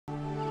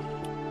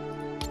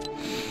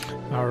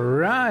All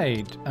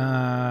right.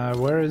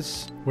 Where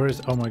is?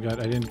 Oh my God,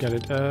 I didn't get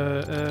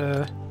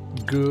it.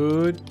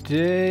 Good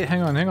day.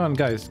 Hang on,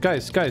 guys,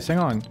 hang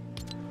on.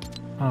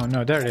 Oh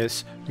no, there it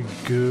is.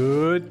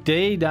 Good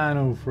day,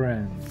 Dino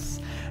friends.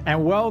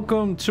 And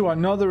welcome to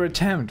another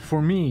attempt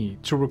for me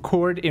to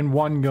record in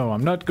one go.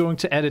 I'm not going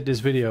to edit this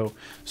video,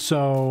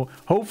 so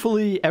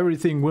hopefully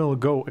everything will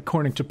go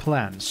according to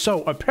plan.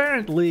 So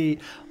apparently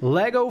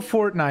LEGO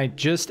Fortnite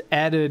just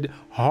added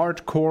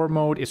hardcore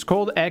mode. It's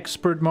called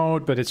expert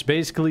mode, but it's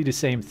basically the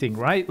same thing,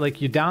 right? Like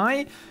you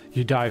die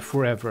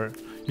forever.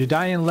 You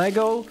die in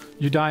LEGO,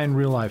 you die in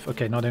real life.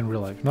 Okay, not in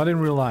real life. Not in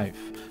real life.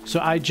 So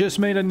I just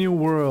made a new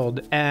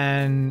world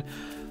and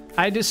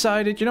I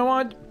decided, you know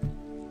what?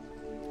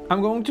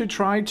 I'm going to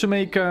try to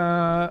make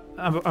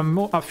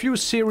a few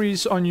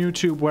series on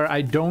YouTube where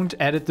I don't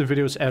edit the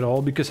videos at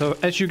all, because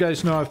as you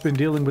guys know, I've been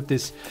dealing with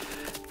this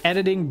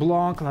editing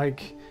block.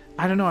 Like,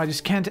 I don't know, I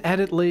just can't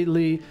edit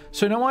lately.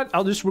 So you know what?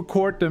 I'll just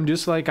record them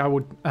just like I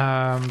would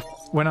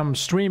when I'm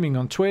streaming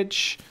on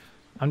Twitch.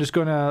 I'm just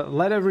gonna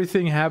let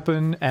everything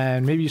happen,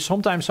 and maybe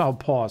sometimes I'll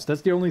pause.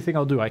 That's the only thing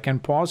I'll do. I can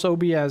pause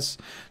OBS,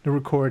 the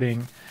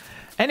recording.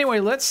 Anyway,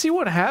 let's see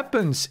what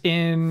happens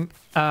in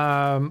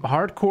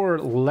hardcore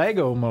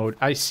LEGO mode.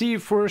 I see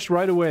first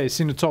right away,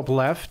 it's in the top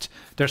left.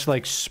 There's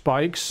like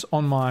spikes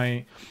on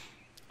my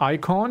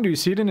icon. Do you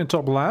see it in the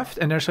top left?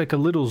 And there's like a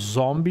little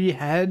zombie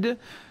head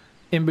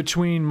in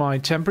between my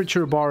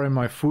temperature bar and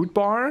my food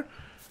bar.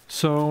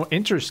 So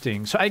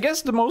interesting. So I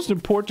guess the most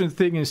important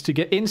thing is to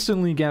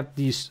instantly get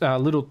these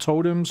little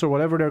totems or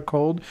whatever they're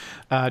called,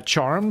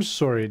 charms.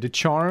 Sorry, the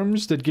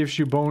charms that give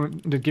you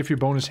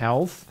bonus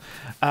health.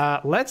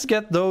 Let's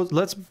get those.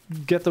 Let's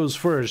get those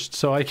first,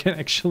 so I can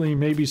actually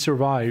maybe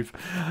survive.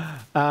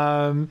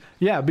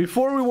 Yeah.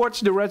 Before we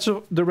watch the rest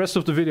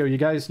of the video, you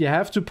guys, you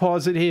have to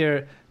pause it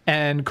here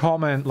and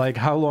comment like,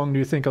 how long do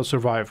you think I'll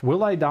survive?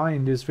 Will I die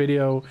in this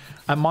video?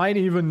 I might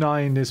even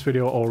die in this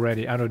video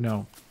already. I don't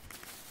know.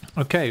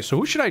 Okay, so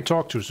who should I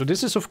talk to? So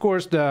this is, of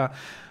course, the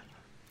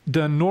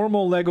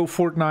normal LEGO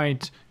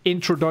Fortnite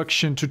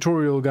introduction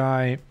tutorial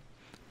guy.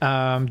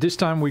 This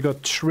time we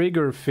got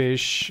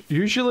Triggerfish.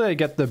 Usually I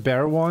get the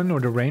bear one or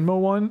the rainbow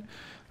one.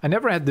 I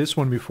never had this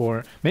one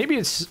before. Maybe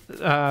it's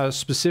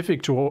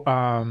specific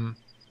to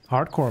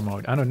hardcore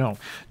mode. I don't know.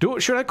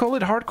 Should I call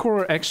it hardcore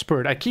or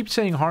expert? I keep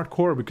saying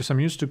hardcore because I'm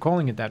used to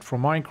calling it that for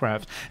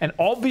Minecraft. And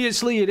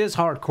obviously it is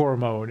hardcore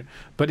mode,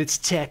 but it's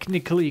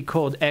technically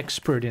called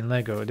expert in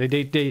LEGO.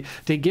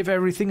 They give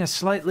everything a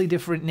slightly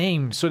different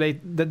name so that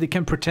they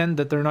can pretend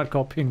that they're not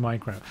copying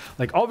Minecraft.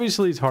 Like,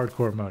 obviously it's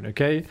hardcore mode,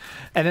 okay?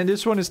 And then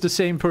this one is the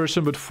same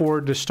person, but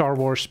for the Star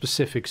Wars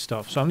specific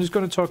stuff. So I'm just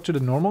going to talk to the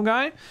normal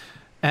guy,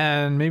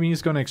 and maybe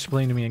he's going to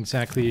explain to me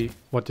exactly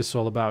what this is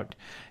all about.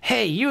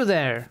 Hey, you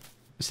there!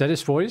 Is that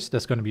his voice?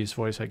 That's gonna be his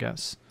voice, I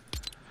guess.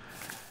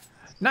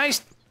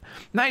 Nice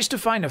to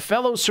find a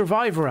fellow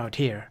survivor out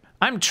here.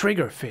 I'm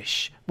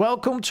Triggerfish.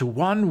 Welcome to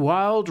One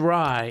Wild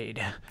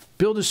Ride.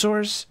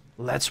 Buildosaurus,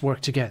 let's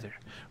work together.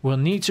 We'll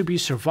need to be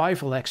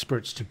survival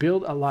experts to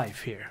build a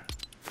life here.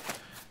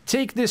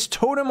 Take this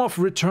totem of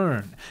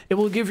return. It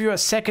will give you a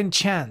second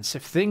chance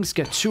if things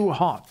get too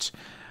hot.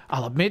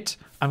 I'll admit,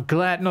 I'm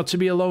glad not to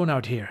be alone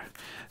out here.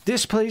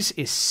 This place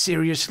is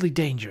seriously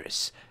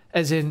dangerous.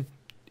 As in,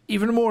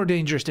 even more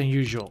dangerous than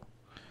usual.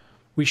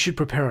 We should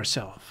prepare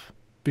ourselves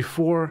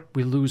before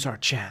we lose our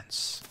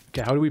chance.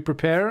 Okay, how do we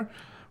prepare?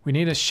 We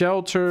need a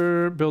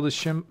shelter, build a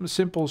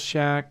simple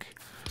shack.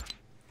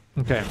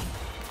 Okay.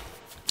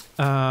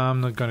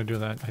 I'm not gonna do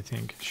that, I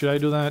think. Should I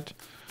do that?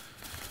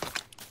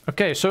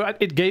 Okay, so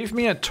it gave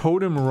me a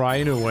totem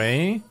right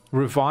away.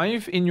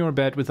 Revive in your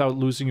bed without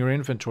losing your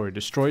inventory.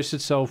 Destroys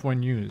itself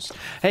when used.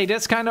 Hey,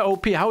 that's kind of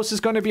OP. How is this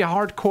going to be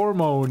hardcore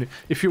mode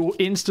if you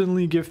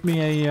instantly give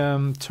me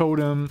a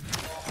totem?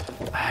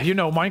 You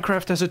know,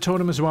 Minecraft has a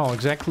totem as well.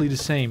 Exactly the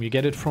same. You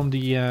get it from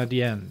the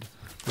end,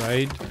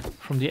 right?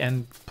 From the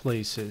end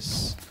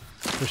places.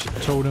 There's a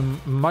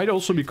totem. Might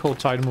also be called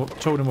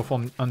Totem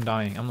of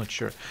Undying. I'm not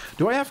sure.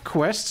 Do I have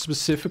quests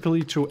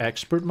specifically to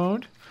expert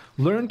mode?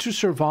 Learn to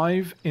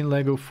survive in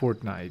LEGO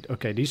Fortnite.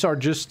 Okay, these are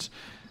just...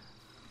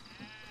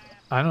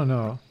 I don't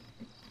know.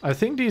 I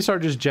think these are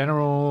just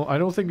general... I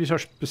don't think these are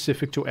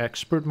specific to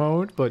expert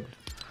mode, but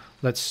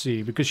let's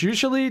see. Because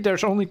usually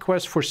there's only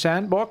quests for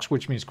sandbox,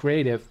 which means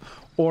creative,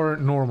 or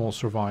normal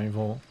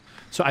survival.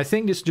 So I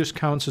think this just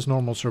counts as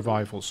normal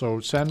survival. So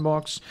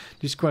sandbox,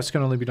 these quests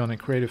can only be done in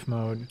creative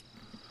mode.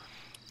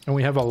 And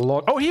we have a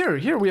lot... Oh, here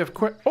we have...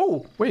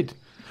 Oh, wait.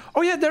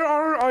 Oh yeah, there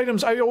are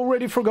items. I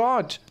already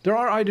forgot. There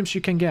are items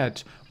you can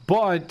get.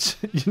 But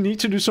you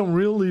need to do some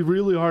really,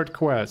 really hard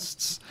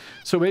quests.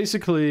 So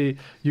basically,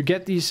 you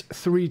get these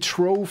 3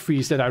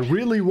 trophies that I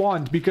really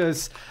want,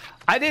 because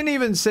I didn't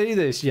even say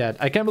this yet.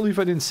 I can't believe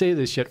I didn't say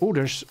this yet. Oh,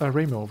 there's a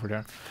rainbow over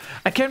there.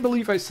 I can't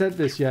believe I said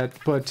this yet,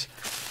 but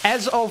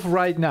as of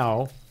right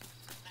now,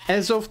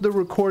 as of the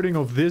recording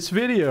of this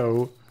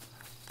video,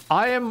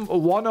 I am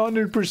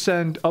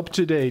 100% up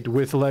to date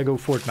with LEGO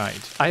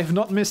Fortnite. I have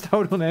not missed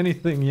out on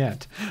anything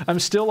yet. I'm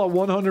still a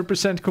 100%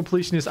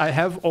 completionist. I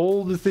have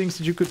all the things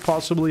that you could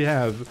possibly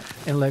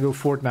have in LEGO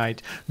Fortnite.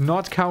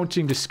 Not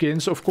counting the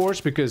skins, of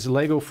course, because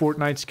LEGO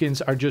Fortnite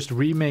skins are just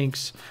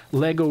remakes,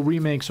 LEGO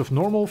remakes of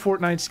normal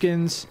Fortnite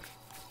skins.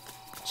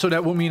 So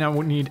that would mean I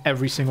would need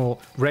every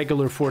single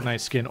regular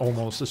Fortnite skin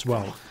almost as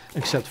well,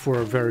 except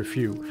for very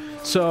few.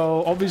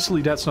 So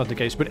obviously that's not the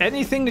case, but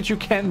anything that you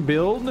can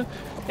build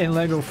in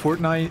LEGO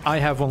Fortnite I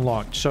have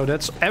unlocked. So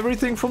that's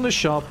everything from the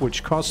shop,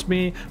 which cost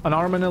me an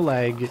arm and a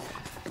leg,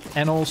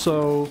 and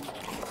also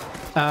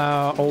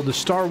all the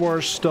Star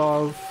Wars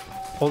stuff,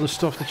 all the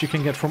stuff that you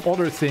can get from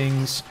other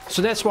things.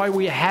 So that's why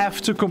we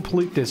have to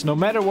complete this, no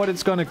matter what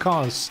it's gonna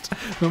cost,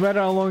 no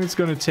matter how long it's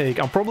gonna take.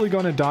 I'm probably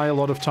gonna die a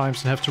lot of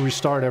times and have to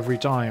restart every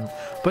time.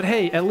 But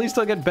hey, at least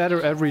I'll get better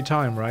every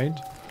time, right?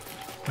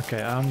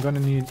 Okay, I'm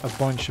gonna need a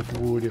bunch of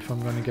wood if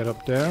I'm gonna get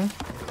up there.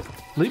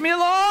 Leave me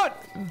alone!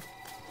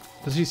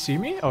 Does he see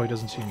me? Oh, he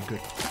doesn't see me.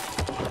 Good.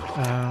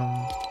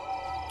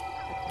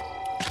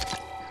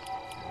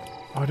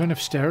 Oh, I don't have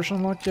stairs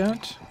unlocked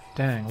yet?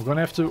 Dang, we're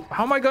gonna have to...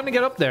 How am I gonna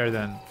get up there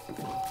then?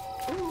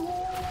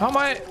 How am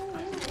I...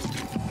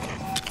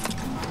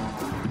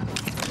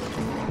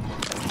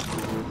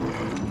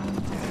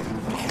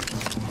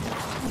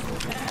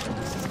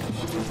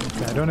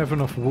 Okay, I don't have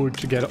enough wood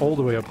to get all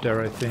the way up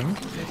there, I think.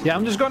 Yeah,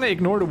 I'm just gonna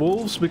ignore the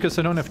wolves because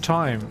I don't have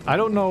time. I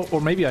don't know,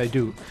 or maybe I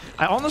do.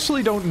 I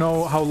honestly don't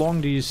know how long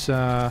these...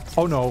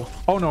 Oh no,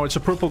 it's a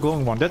purple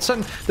glowing one. That's a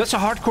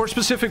hardcore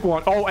specific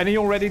one. Oh, and he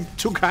already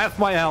took half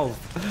my health.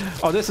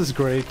 Oh, this is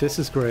great, this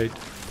is great.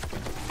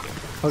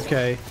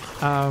 Okay,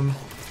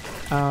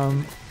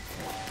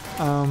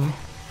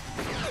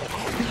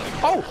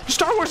 Oh,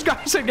 Star Wars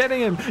guys are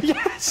getting him!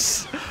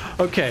 Yes!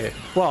 Okay,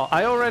 well,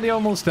 I already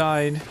almost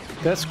died.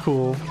 That's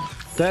cool.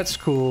 That's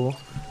cool.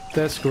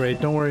 That's great.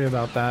 Don't worry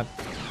about that.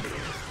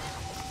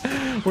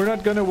 We're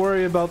not gonna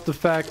worry about the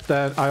fact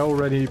that I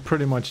already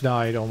pretty much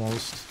died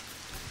almost.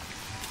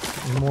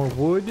 More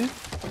wood.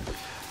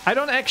 I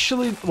don't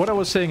actually... What I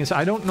was saying is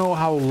I don't know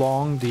how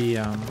long the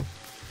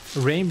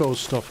rainbow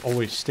stuff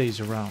always stays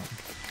around.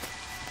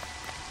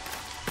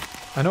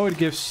 I know it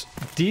gives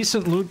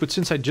decent loot, but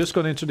since I just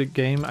got into the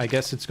game, I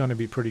guess it's gonna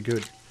be pretty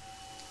good.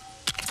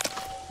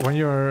 When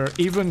you're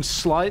even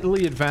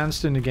slightly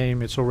advanced in the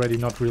game, it's already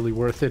not really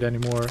worth it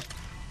anymore.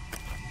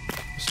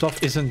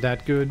 Stuff isn't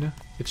that good.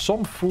 It's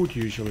some food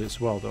usually as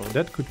well, though.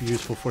 That could be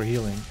useful for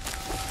healing.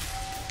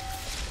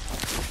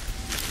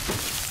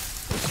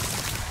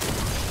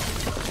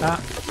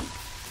 Ah.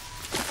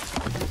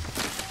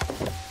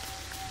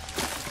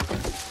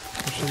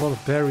 There's a lot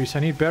of berries. I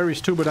need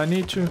berries too, but I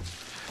need to...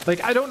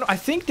 Like, I don't know. I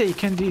think they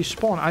can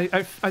despawn.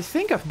 I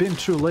think I've been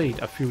too late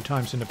a few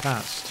times in the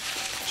past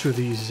to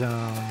these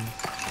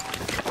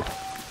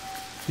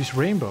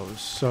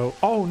rainbows. So,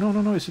 oh,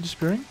 no. Is it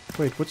disappearing?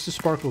 Wait, what's the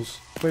sparkles?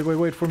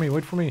 Wait for me.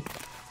 Wait for me.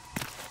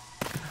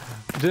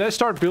 Did I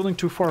start building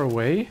too far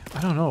away?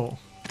 I don't know.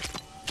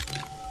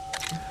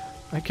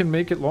 I can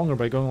make it longer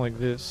by going like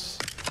this.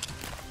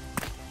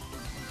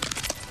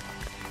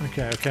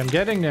 Okay, I'm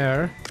getting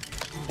there.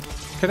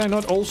 Can I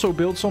not also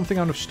build something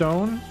out of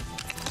stone?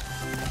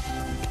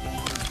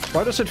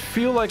 Why does it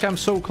feel like I'm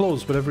so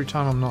close, but every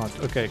time I'm not?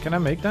 Okay, can I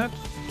make that?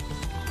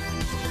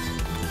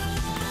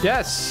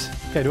 Yes!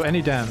 Okay, do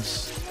any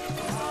dance.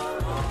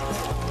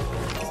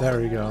 There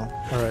we go.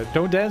 Alright,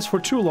 don't dance for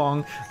too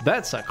long.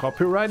 That's a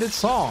copyrighted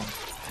song.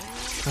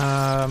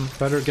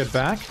 Better get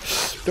back.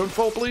 Don't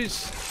fall,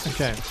 please.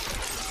 Okay.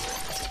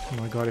 Oh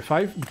my god, if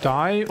I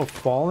die of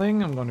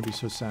falling, I'm gonna be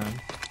so sad.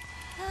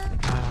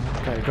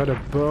 Okay, I got a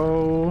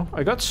bow.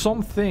 I got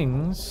some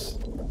things.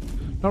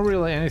 Not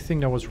really anything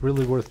that was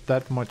really worth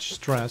that much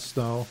stress,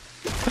 though.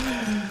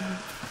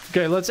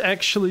 Okay, let's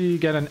actually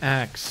get an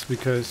axe,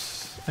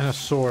 because... And a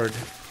sword.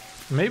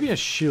 Maybe a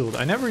shield.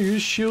 I never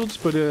use shields,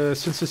 but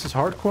since this is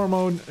hardcore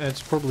mode,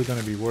 it's probably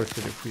gonna be worth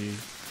it if we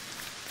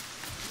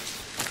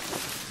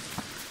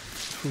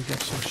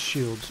get some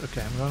shields.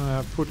 Okay, I'm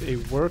gonna put a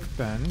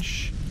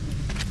workbench.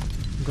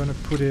 I'm gonna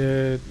put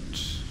it...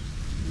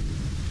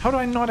 How do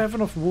I not have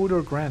enough wood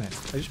or granite?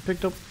 I just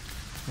picked up...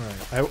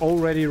 Alright, I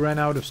already ran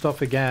out of stuff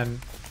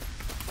again.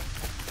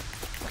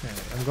 Okay,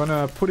 I'm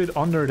gonna put it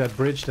under that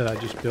bridge that I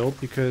just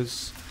built,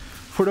 because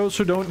for those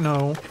who don't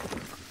know,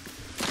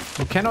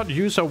 you cannot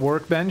use a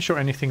workbench or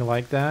anything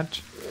like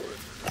that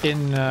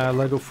in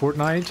LEGO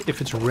Fortnite if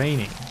it's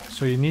raining.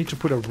 So you need to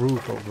put a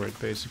roof over it,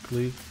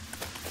 basically.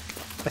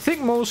 I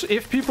think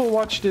if people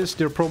watch this,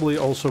 they're probably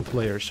also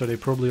players, so they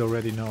probably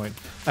already know it.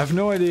 I have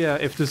no idea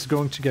if this is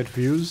going to get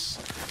views.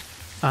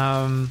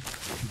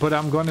 But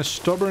I'm gonna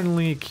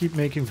stubbornly keep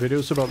making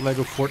videos about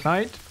LEGO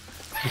Fortnite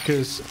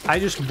because I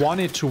just want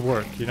it to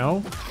work, you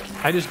know?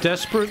 I just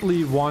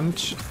desperately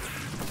want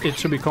it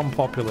to become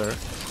popular.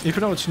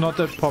 Even though it's not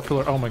that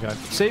popular. Oh my god.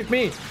 Save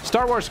me!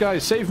 Star Wars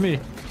guys, save me!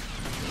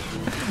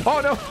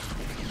 Oh no!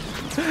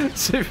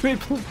 Save me,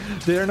 please.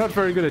 They are not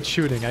very good at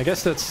shooting. I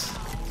guess that's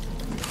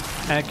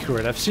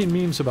accurate. I've seen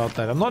memes about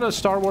that. I'm not a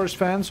Star Wars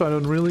fan, so I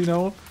don't really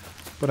know.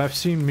 But I've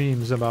seen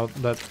memes about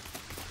that.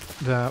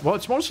 Well,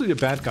 it's mostly the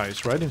bad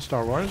guys, right, in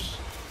Star Wars.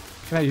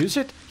 Can I use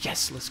it?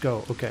 Yes, let's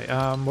go. Okay,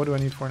 what do I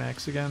need for an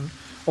axe again?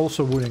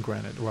 Also wood and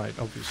granite, right,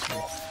 obviously.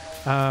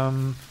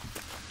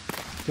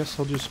 Guess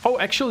I'll just... Oh,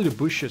 actually the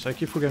bushes. I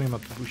keep forgetting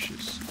about the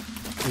bushes.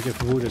 We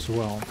get wood as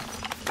well.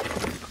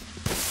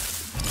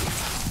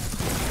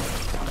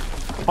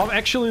 I'm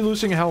actually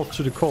losing health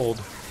to the cold.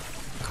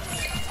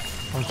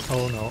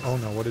 Oh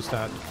no, what is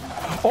that?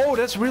 Oh,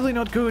 that's really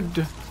not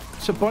good.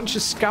 It's a bunch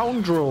of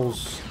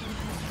scoundrels.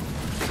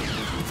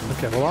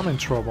 Okay, well, I'm in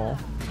trouble.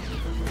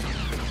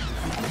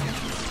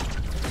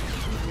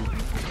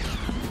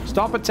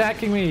 Stop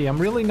attacking me. I'm a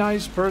really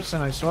nice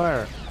person, I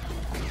swear.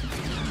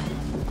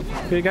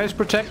 Okay, guys,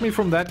 protect me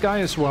from that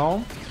guy as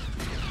well.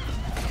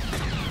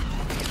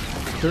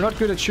 They're not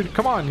good at shooting.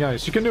 Come on,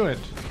 guys, you can do it.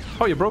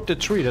 Oh, you broke the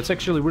tree. That's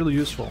actually really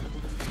useful.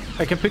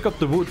 I can pick up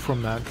the wood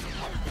from that.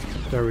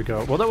 There we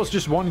go. Well, that was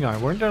just one guy.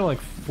 Weren't there like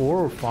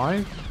 4 or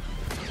 5?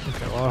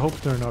 Okay, well, I hope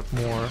there are not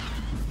more.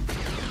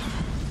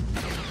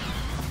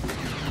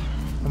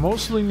 I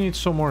mostly need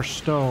some more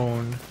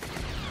stone.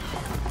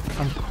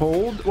 I'm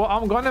cold. Well,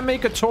 I'm gonna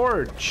make a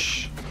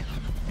torch.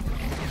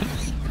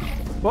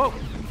 Whoa.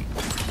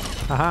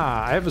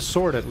 Aha, I have a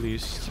sword at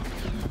least.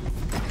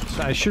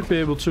 So I should be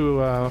able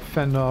to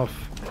fend off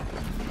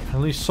at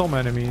least some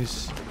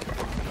enemies.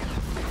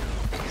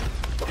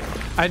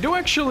 I do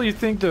actually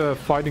think the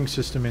fighting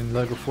system in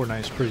LEGO Fortnite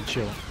is pretty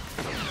chill.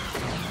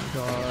 Oh my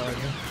god.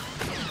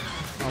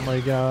 Oh my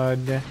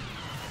god.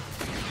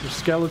 There's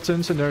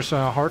skeletons and there's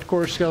a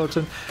hardcore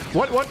skeleton.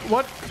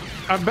 What?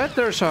 I bet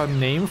there's a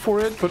name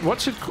for it, but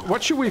what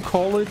should we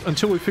call it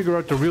until we figure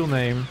out the real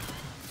name?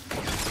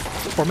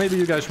 Or maybe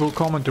you guys will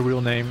comment the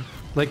real name.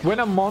 Like when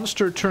a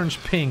monster turns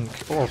pink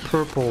or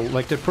purple,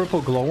 like the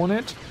purple glow on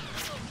it,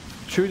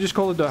 should we just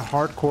call it the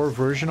hardcore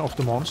version of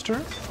the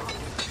monster?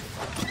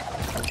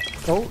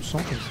 Oh,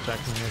 something's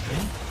attacking me, I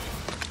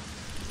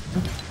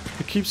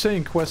think. It keeps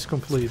saying quest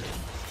complete.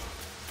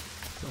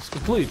 Quest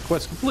complete,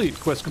 quest complete,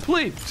 quest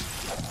complete!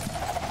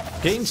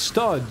 Gain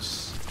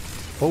studs.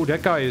 Oh,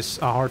 that guy is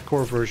a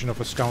hardcore version of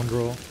a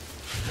scoundrel.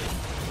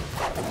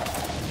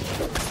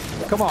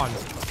 Come on.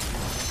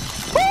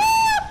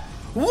 Ah!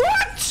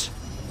 What?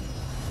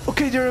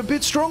 Okay, they're a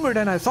bit stronger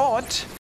than I thought.